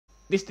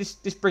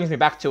this brings me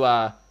back to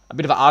a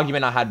bit of an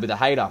argument I had with a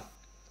hater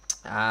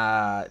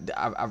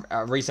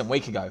a recent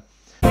week ago.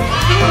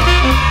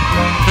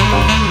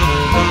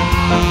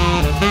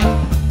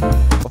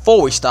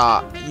 Before we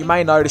start, you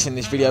may notice in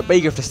this video,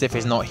 Deeg of the Stiff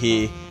is not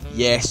here.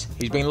 Yes,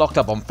 he's been locked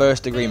up on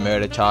first-degree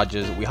murder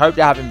charges. We hope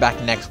to have him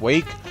back next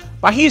week.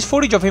 But here's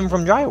footage of him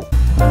from jail.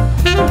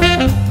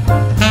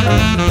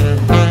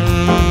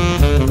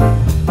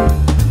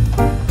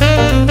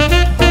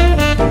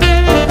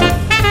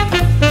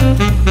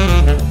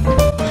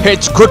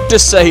 It's good to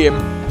see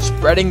him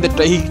spreading the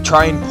Deeg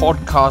Train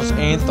podcast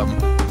anthem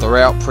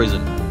throughout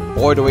prison.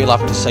 Boy, do we love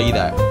to see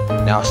that.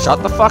 Now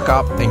shut the fuck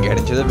up and get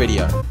into the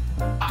video.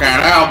 Okay,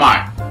 now,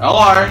 mate.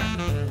 Hello.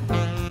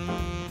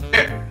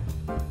 Yeah.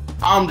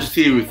 I'm just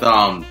here with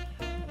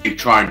Deeg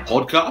Train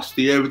podcast.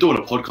 Yeah, we're doing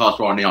a podcast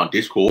right now on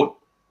Discord.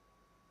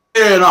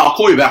 Yeah, no, I'll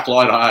call you back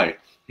later,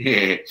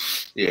 hey.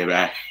 Yeah,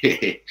 man.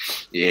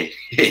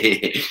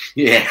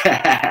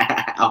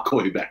 Yeah. I'll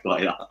call you back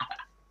later.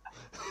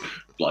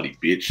 Bloody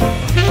bitch.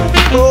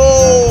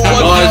 Oh,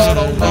 what's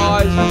going on,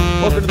 guys?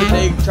 Welcome to the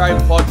Deeg Train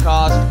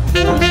podcast.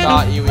 Before we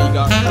start, here we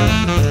go.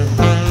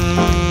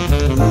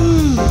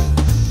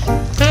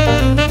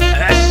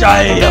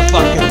 SJ, you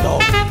fucking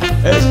dog.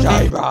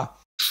 SJ, bruh.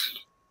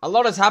 A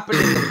lot has happened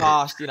in the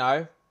past, you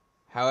know.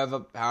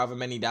 However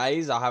many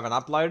days I haven't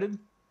uploaded.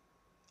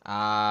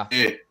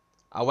 Yeah.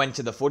 I went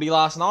to the footy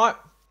last night.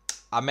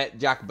 I met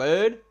Jack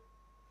Bird. If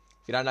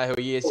you don't know who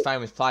he is,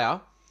 famous player.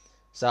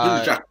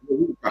 So Jack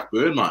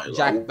Bird, mate.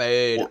 Jack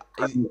Bird.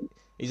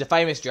 He's a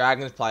famous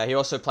Dragons player. He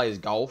also plays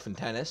golf and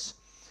tennis.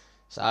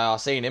 So I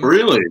seen him.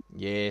 Really?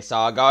 Yeah. So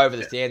I go over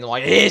the stand and I'm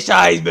like, here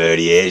Shays,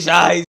 Birdie, here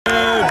Shays.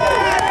 Birdie,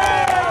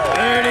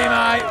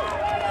 mate.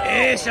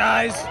 Here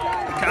Shays.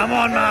 Come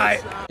on,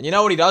 mate. And you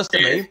know what he does to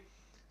me?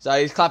 So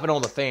he's clapping all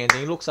the fans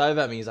and he looks over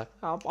at me. He's like,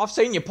 oh, I've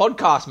seen your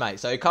podcast, mate.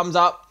 So he comes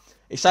up,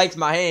 he shakes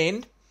my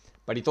hand,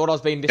 but he thought I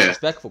was being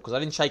disrespectful because I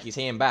didn't shake his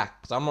hand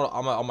back. Because I'm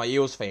a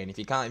Eels fan. If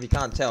you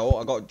can't tell,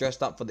 I got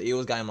dressed up for the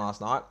Eels game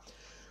last night.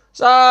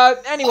 So,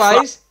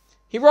 anyways,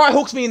 he right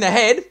hooks me in the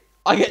head.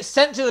 I get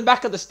sent to the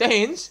back of the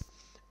stands.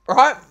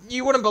 Right?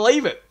 You wouldn't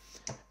believe it.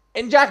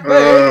 And Jack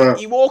Bird,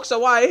 he walks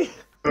away.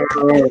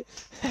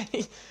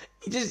 He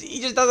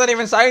just doesn't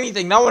even say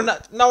anything. No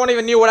one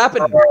even knew what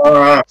happened.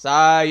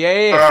 So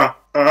yeah.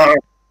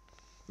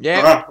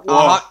 Yeah,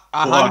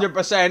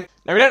 100%.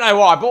 Now, we don't know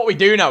why, but what we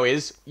do know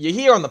is, you're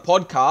here on the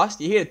podcast,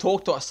 you're here to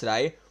talk to us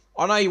today.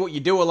 I know what you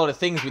do a lot of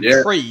things with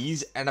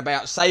trees and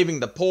about saving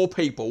the poor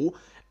people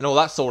and all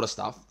that sort of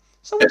stuff.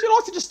 So would you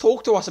like to just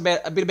talk to us a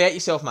bit about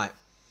yourself, mate?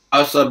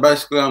 So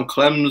basically, I'm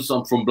Clemz.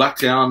 I'm from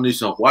Blacktown, New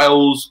South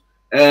Wales.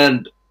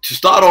 And to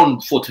start on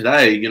for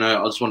today, you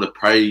know, I just want to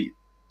pray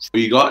for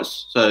you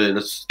guys. So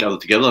let's gather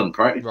together and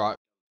pray. Right.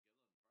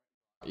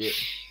 Yeah.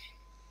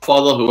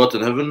 Father who art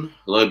in heaven,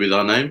 hallowed be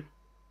thy name.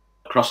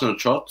 Crossing the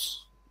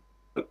trots,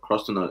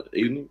 crossing the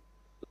evening,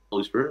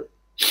 Holy Spirit.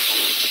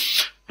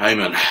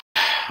 Amen.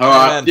 All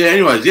right. Amen. Yeah.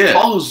 Anyways, yeah.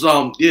 I was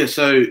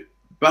So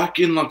back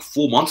in like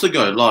 4 months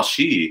ago, last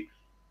year,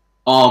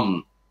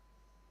 I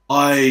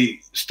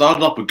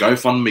started up a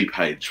GoFundMe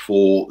page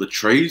for the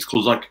trees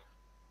because, like,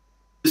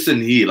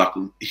 listen here, like,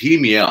 hear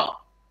me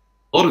out.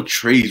 A lot of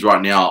trees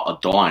right now are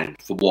dying.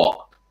 For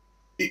what?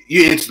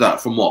 You answer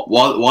that. From what?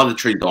 Why are the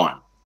trees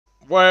dying?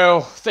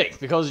 Well,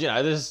 because, you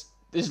know, there's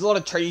a lot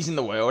of trees in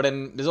the world,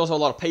 and there's also a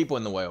lot of people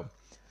in the world.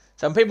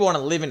 So when people want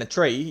to live in a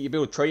tree, you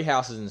build tree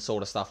houses and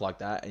sort of stuff like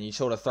that, and you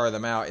sort of throw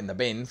them out in the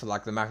bin for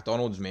like the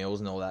McDonald's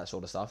meals and all that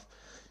sort of stuff.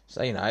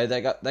 So, you know,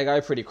 they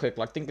go pretty quick.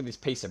 Like, think of this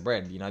piece of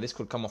bread. You know, this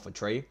could come off a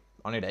tree.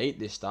 I need to eat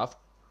this stuff.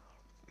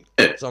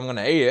 So I'm going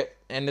to eat it.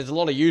 And there's a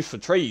lot of use for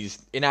trees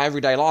in our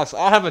everyday life. So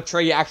I have a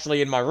tree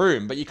actually in my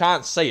room, but you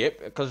can't see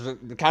it because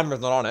the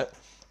camera's not on it.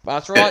 But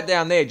it's right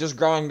down there, just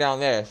growing down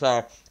there.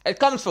 So it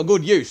comes for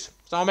good use.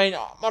 So, I mean,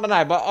 I don't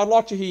know, but I'd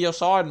like to hear your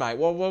side, mate.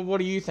 What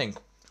do you think?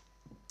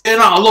 Yeah,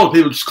 no, a lot of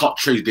people just cut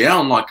trees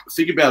down. Like,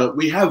 think about it.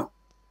 We have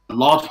a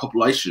large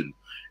population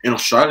in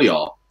Australia.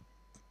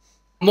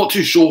 I'm not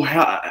too sure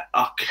how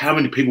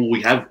many people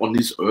we have on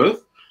this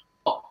earth.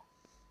 A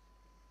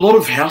lot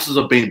of houses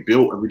are being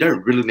built, and we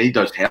don't really need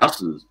those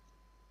houses.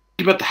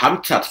 Think about the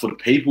habitats for the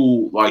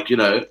people, like, you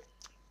know,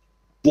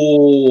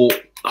 for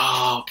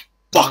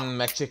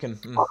McChicken.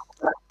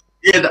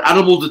 Yeah, the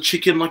animals, the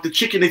chicken. Like, the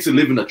chicken needs to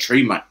live in a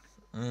tree, mate.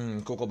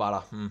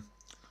 Kookaburra.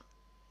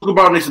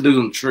 Kookaburra needs to live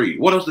in a tree.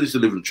 What else needs to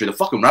live in a tree? The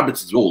fucking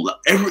rabbits as well.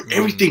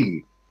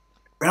 everything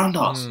around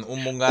us.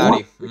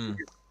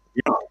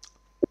 Yeah.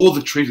 All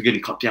the trees are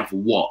getting cut down for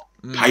what?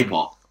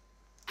 Paper.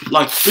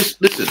 Like,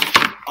 listen,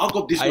 I've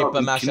got this...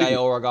 Paper mache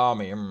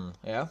origami.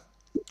 Yeah? I've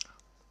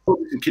got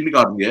this in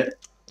kindergarten, yeah?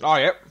 Oh,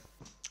 yep.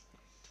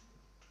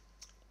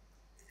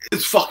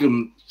 It's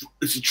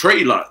a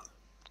tree, like,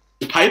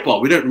 it's paper.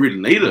 We don't really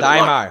need it.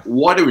 Like,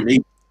 why do we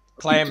need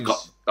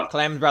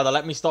Clemz, brother,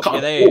 let me stop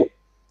you there.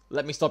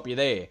 Let me stop you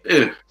there.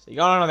 Yeah. So you're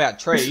going on about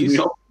trees.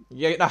 No,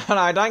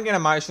 don't get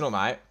emotional,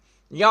 mate.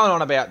 You're going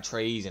on about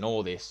trees and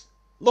all this.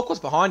 Look what's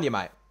behind you,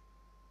 mate.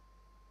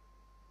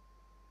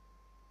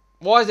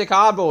 Why is there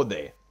cardboard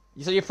there?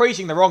 So you're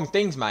preaching the wrong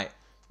things, mate.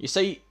 You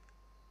see...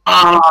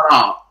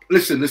 No.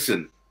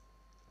 Listen.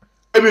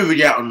 We're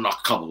moving out in like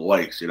a couple of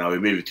weeks, you know.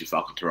 We're moving to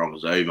fucking Toronto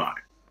Zoo, mate.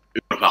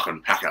 We're gonna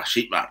fucking pack our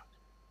shit, mate.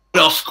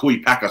 What else can we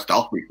pack our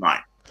stuff with,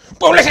 mate?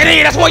 Well, listen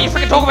here, that's why you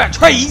freaking talk about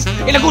trees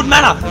in a good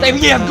manner. They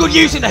have good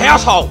use in the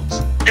households.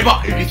 Hey,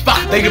 but if you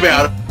fucking think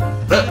about it,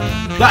 the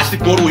plastic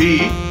bottle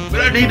here, we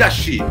don't need that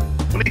shit.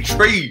 We need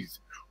trees.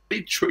 We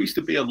need trees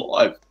to be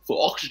alive for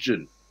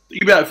oxygen.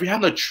 Think about it, if we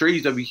have no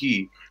trees over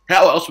here,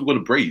 how else are we going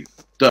to breathe?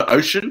 The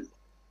ocean?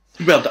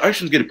 Think about it, the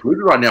ocean's getting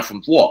polluted right now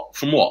from what?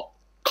 From what?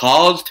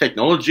 Cars,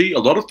 technology, a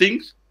lot of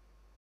things.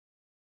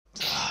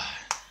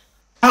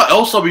 How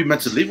else are we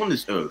meant to live on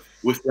this earth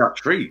without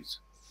trees?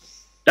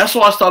 That's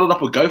why I started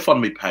up a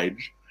GoFundMe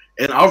page,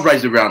 and I've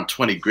raised around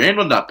 20 grand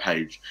on that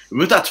page. And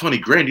with that 20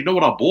 grand, you know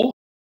what I bought?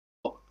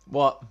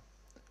 What?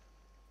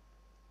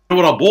 You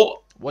know what I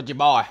bought? What'd you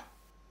buy?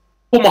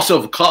 Bought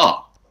myself a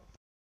car.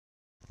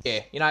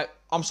 Yeah, you know,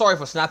 I'm sorry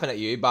for snapping at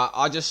you, but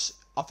I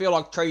feel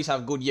like trees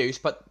have good use,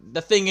 but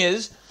the thing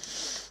is...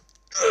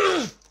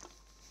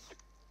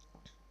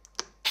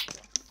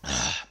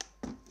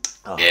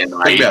 Yeah,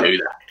 no, you do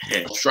that.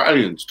 Yeah.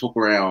 Australians took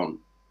the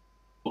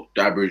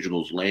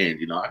Aboriginals' land,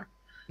 you know.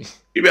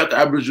 Think about the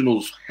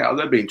Aboriginals, how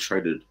they're being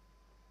treated.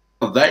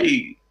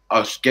 They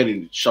are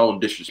shown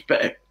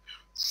disrespect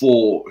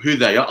for who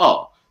they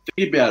are.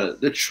 Think about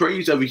it. The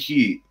trees over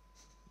here,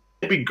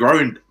 they've been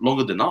growing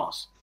longer than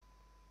us.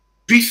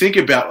 If you think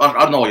about, like,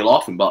 I don't know why you're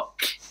laughing, but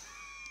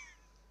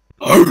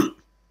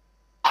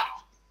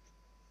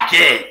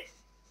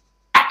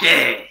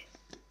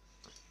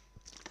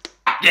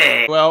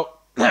yeah. Well,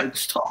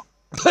 it's tough.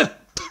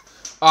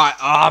 Alright,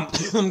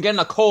 I'm getting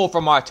a call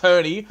from my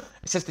attorney.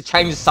 It says to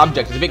change the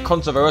subject. It's a bit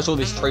controversial,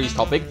 this trees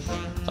topic.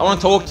 So I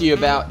want to talk to you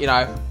about, you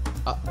know...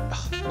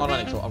 not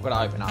only talk, I've got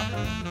to open up.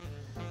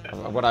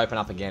 I've got to open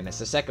up again. It's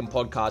the second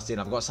podcast in.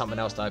 I've got something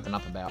else to open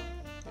up about.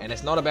 And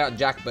it's not about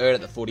Jack Bird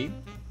at the footy.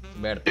 It's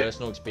about a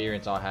personal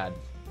experience I had.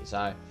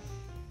 So,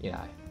 you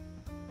know...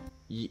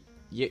 You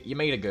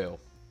meet a girl.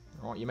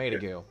 Right? You meet a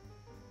girl.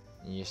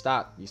 And you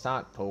start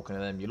talking to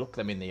them. You look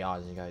them in the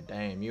eyes and you go,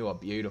 damn, you are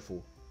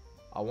beautiful.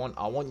 I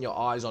want your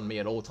eyes on me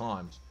at all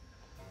times.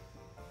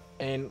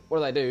 And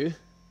what do?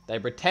 They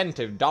pretend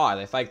to die.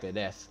 They fake their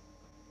death.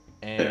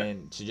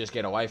 And to just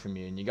get away from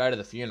you. And you go to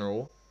the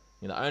funeral.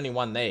 You're the only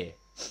one there.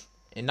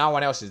 And no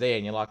one else is there.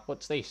 And you're like,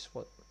 what's this?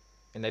 What?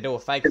 And they do a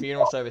fake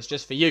funeral service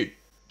just for you.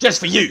 Just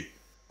for you.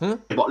 Hmm?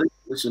 But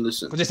listen.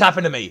 Because this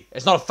happened to me.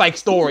 It's not a fake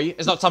story.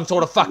 It's not some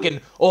sort of fucking,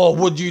 oh,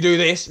 would you do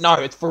this? No,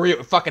 it's for real.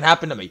 It fucking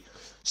happened to me.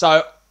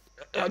 So,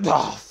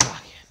 oh,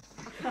 fuck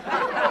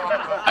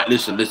it.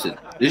 Listen. This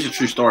is a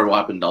true story what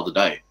happened the other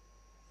day.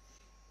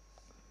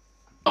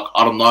 Like,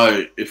 I don't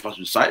know if I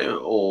should say it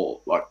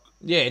or like...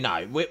 Yeah,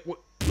 no.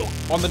 Look,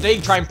 on the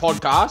Deeg Train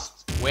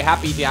podcast, we're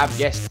happy to have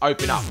guests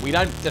open up. We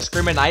don't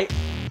discriminate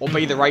or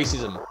be the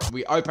racism.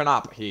 We open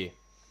up here.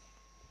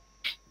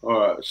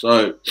 Alright,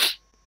 so...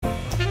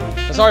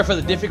 Sorry for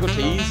the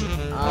difficulties.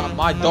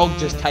 My dog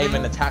just came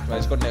and attacked me.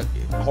 It's got a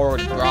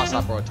horrid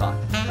grasshopper attack.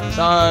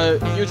 So,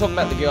 you were talking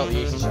about the girl at the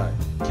Easter show.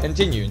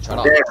 Continue and shut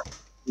up.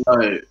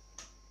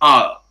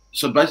 Yeah.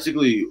 So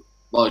basically,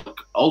 like,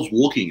 I was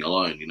walking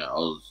alone, you know.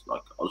 I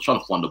was trying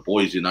to find the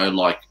boys, you know,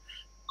 like,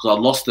 because I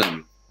lost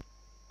them.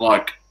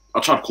 Like, I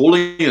tried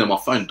calling them, my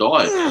phone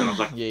died. And I was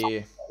like,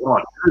 yeah.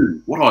 What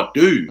do I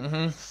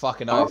do?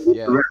 Fucking oath,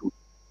 yeah.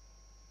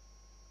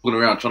 Looking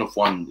around trying to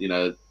find, you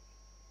know,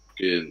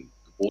 the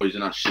boys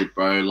and that shit,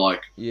 bro.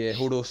 Like, yeah,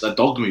 hoodles. They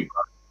dogged me,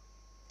 bro.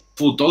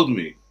 Full dogged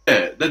me.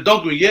 Yeah, they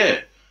dogged me,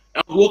 yeah. And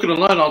I was walking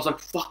alone, I was like,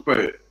 fuck,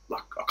 bro.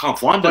 Like, I can't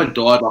find them. My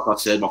phone died, like I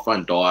said, my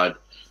phone died.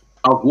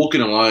 I was walking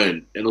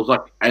alone, and it was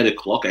like 8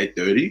 o'clock,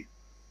 8:30.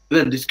 And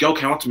then this girl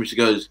came up to me, she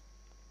goes,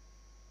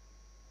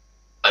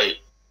 Hey,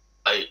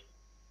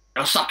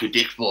 I'll suck your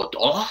dick for $1.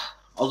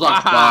 I was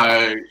like, bro.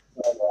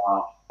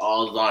 I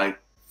was like,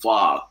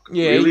 fuck.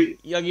 Yeah, really?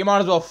 You might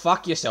as well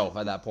fuck yourself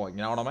at that point,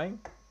 you know what I mean?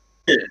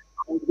 Yeah.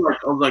 I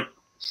was like,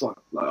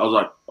 fuck. Like, I was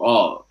like,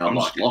 oh, I'm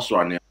like lost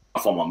right now. I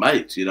find my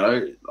mates, you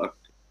know. Like,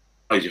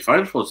 plays your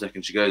phone for a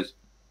second. She goes,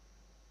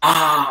 you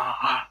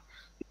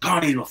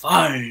can't use my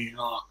phone.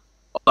 Like,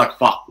 I was like,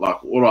 fuck.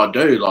 Like, what do I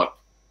do? Like,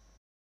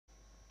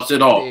 I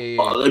said,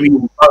 let me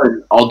use my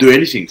phone. I'll do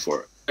anything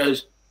for it. She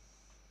goes,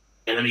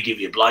 yeah, let me give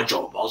you a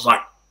blowjob. I was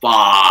like,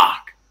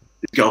 fuck.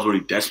 This girl's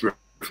really desperate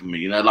for me,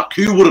 you know. Like,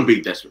 who wouldn't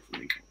be desperate for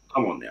me?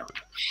 Come on now.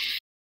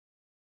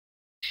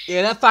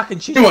 Yeah, that fucking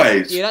shits.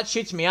 Anyways. Yeah, that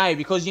shits me, eh?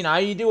 Because, you know,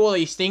 you do all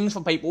these things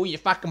for people, you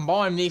fucking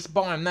buy them this,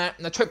 buy them that,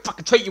 and they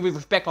fucking treat you with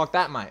respect like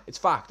that, mate. It's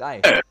fucked, eh?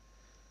 Yeah.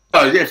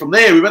 So, yeah, from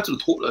there, we went to the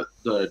toilet,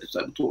 the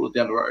disabled toilet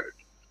down the road.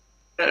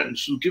 And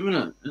she was giving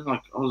it. And,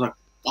 like, I was like,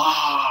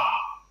 wow.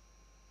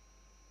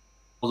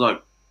 I was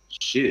like,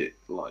 shit.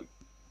 Like,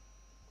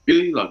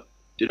 really? Like,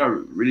 did I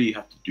really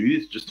have to do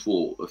this just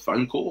for a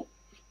phone call?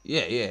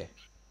 Yeah, yeah.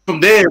 From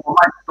there, my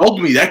mate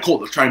told me they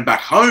caught the train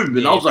back home,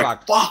 and I was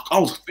like, fuck, I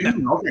was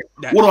feeling what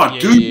do I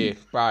do? Yeah,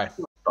 bro.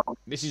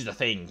 This is the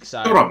thing.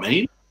 So, you know what I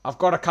mean? I've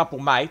got a couple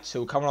mates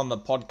who are coming on the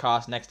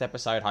podcast next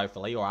episode,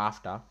 hopefully, or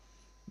after.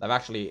 they've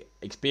actually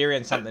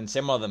experienced something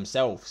similar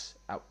themselves.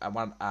 I'm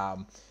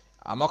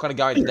not going to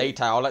go into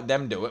detail. I'll let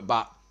them do it,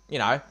 but you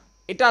know,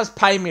 it does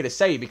pain me to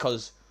see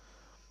because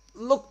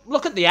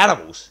look at the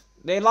animals.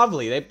 They're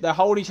lovely. They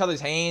hold each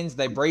other's hands.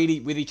 They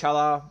breed with each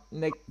other,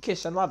 and they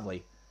kiss and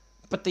lovely.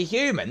 But the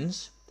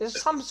humans,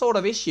 there's some sort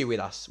of issue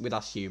with us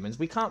humans.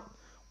 We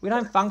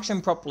don't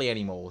function properly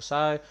anymore.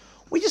 So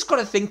we just got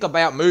to think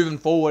about moving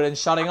forward and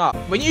shutting up.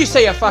 When you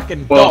see a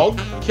fucking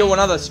dog kill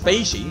another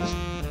species,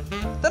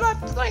 they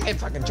don't get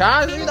fucking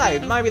charged, do they?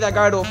 Maybe they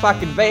go to a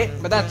fucking vet,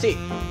 but that's it.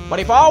 But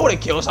if I were to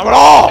kill someone,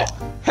 oh,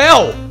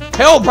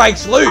 hell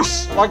breaks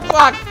loose. Like,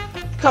 fuck,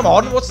 come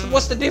on,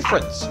 what's the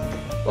difference?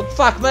 Well,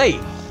 fuck me.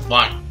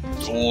 Like,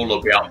 it's all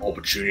about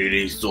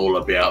opportunities. It's all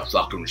about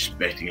fucking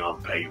respecting other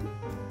people,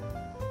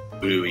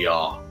 who we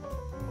are,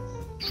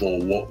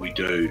 for what we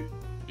do.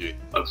 Yeah.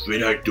 If we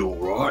don't do it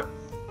right,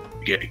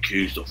 we get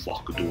accused of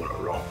fucking doing it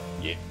wrong.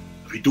 Yeah.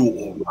 If we do it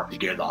all right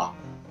together,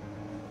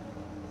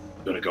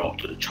 we're gonna go up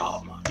to the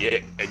chart, mate. Yeah,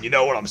 and you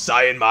know what I'm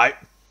saying, mate?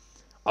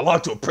 I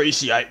like to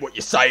appreciate what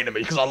you're saying to me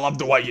because I love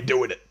the way you're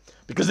doing it.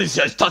 Because this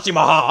is touching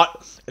my heart,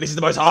 and this is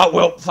the most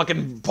heartfelt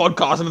fucking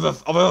podcast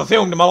I've ever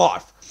filmed in my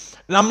life.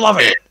 And I'm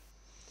loving it.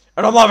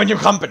 And I'm loving your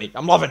company.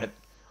 I'm loving it.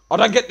 I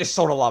don't get this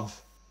sort of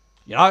love.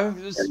 You know?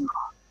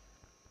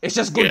 It's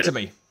just good to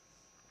me.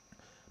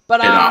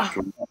 But,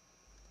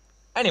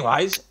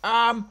 anyways,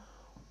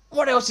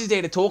 what else is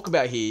there to talk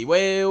about here?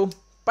 Well,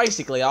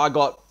 basically, I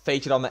got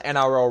featured on the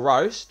NRL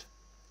Roast.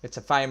 It's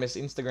a famous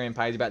Instagram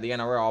page about the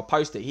NRL. I'll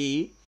post it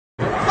here.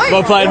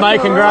 Well played,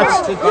 mate.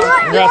 Congrats.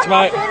 Congrats,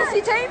 mate.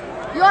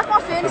 You like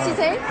my fantasy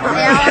team?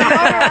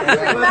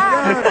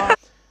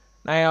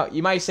 Now,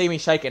 you may see me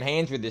shaking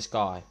hands with this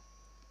guy.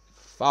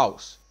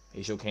 False.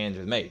 He shook hands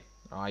with me.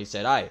 He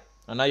said, hey,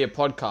 I know your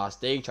podcast,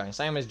 Deeg Train.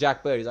 Same as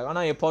Jack Bird. He's like, I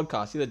know your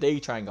podcast. You're the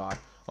Deeg Train guy. I'm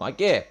like,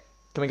 yeah.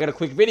 Can we get a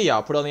quick video?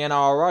 I'll put it on the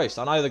NRL Roast.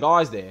 I know the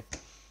guys there.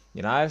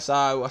 You know,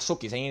 so I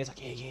shook his hand. He's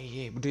like,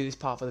 yeah. We'll do this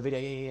part for the video.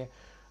 Yeah.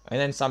 And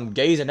then some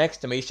geezer next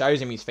to me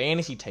shows him his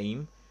fantasy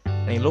team.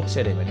 And he looks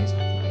at him and he's like,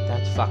 mate,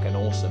 that's fucking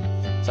awesome.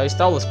 So he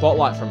stole the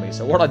spotlight from me.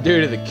 So what I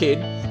do to the kid,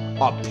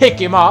 I pick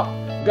him up,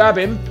 grab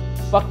him,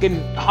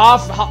 fucking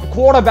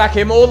quarterback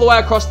him all the way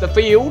across the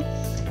field,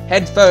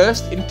 head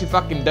first into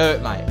fucking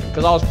dirt, mate.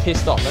 Because I was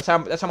pissed off.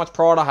 That's how much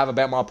pride I have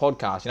about my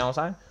podcast. You know what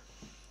I'm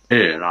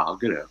saying? Yeah, no, I'll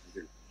get it.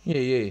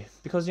 Yeah.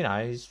 Because, you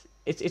know,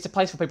 it's a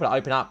place for people to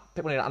open up.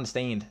 People need to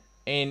understand.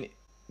 And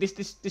this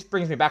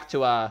brings me back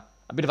to a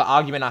bit of an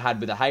argument I had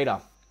with a hater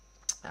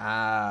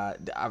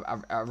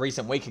a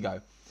recent week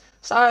ago.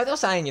 So they're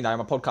saying, you know,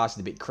 my podcast is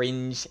a bit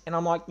cringe, and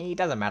I'm like, yeah, it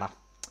doesn't matter.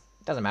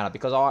 It doesn't matter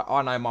because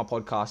I know my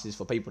podcast is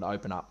for people to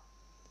open up.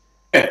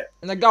 And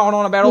they're going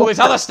on about all this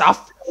other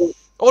stuff,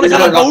 all this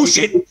other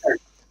bullshit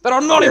that I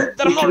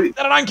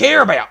don't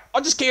care about. I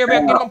just care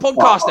about getting my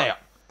podcast out.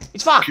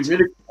 It's fucked.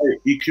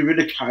 You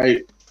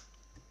communicate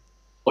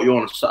what you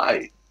want to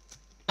say.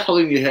 That's all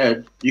in your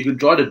head. You can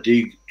try to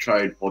Deeg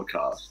Train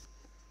podcast.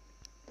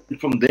 And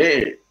from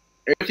there,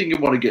 everything you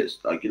want to get,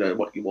 like, you know,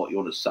 what you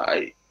want to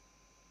say,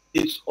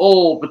 it's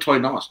all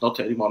between us, not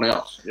to anyone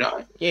else, you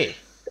know? Yeah.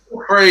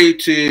 Feel free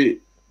to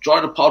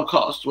join the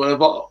podcast,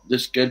 whatever, the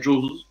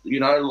schedules, you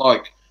know,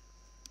 like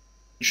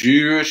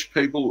Jewish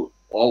people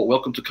are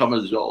welcome to come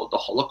as well. The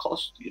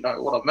Holocaust, you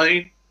know what I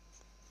mean?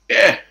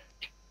 Yeah.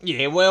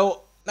 Yeah,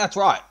 well, that's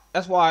right.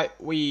 That's why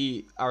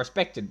we are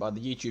respected by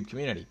the YouTube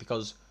community,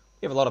 because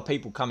we have a lot of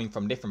people coming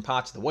from different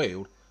parts of the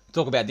world to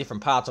talk about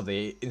different parts of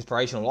their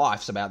inspirational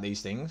lives about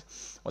these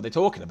things, what they're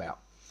talking about.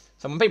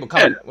 So when people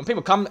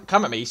come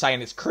at me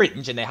saying it's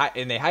cringe and they're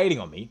hating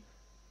on me,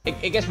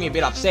 it gets me a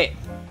bit upset.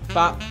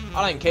 But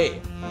I don't care,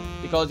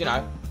 because, you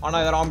know, I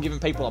know that I'm giving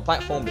people a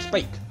platform to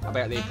speak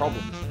about their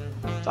problems.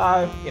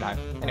 So, you know,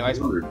 anyways,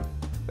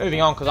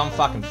 moving on because I'm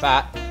fucking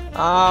fat.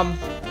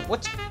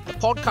 The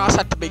podcast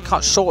had to be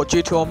cut short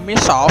due to a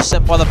missile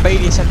sent by the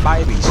BDSM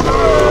babies.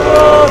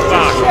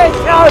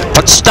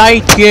 But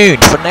stay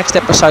tuned for next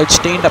episode's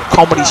stand-up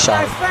comedy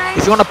show.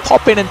 If you want to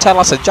pop in and tell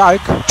us a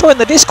joke, join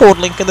the Discord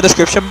link in the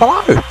description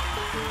below.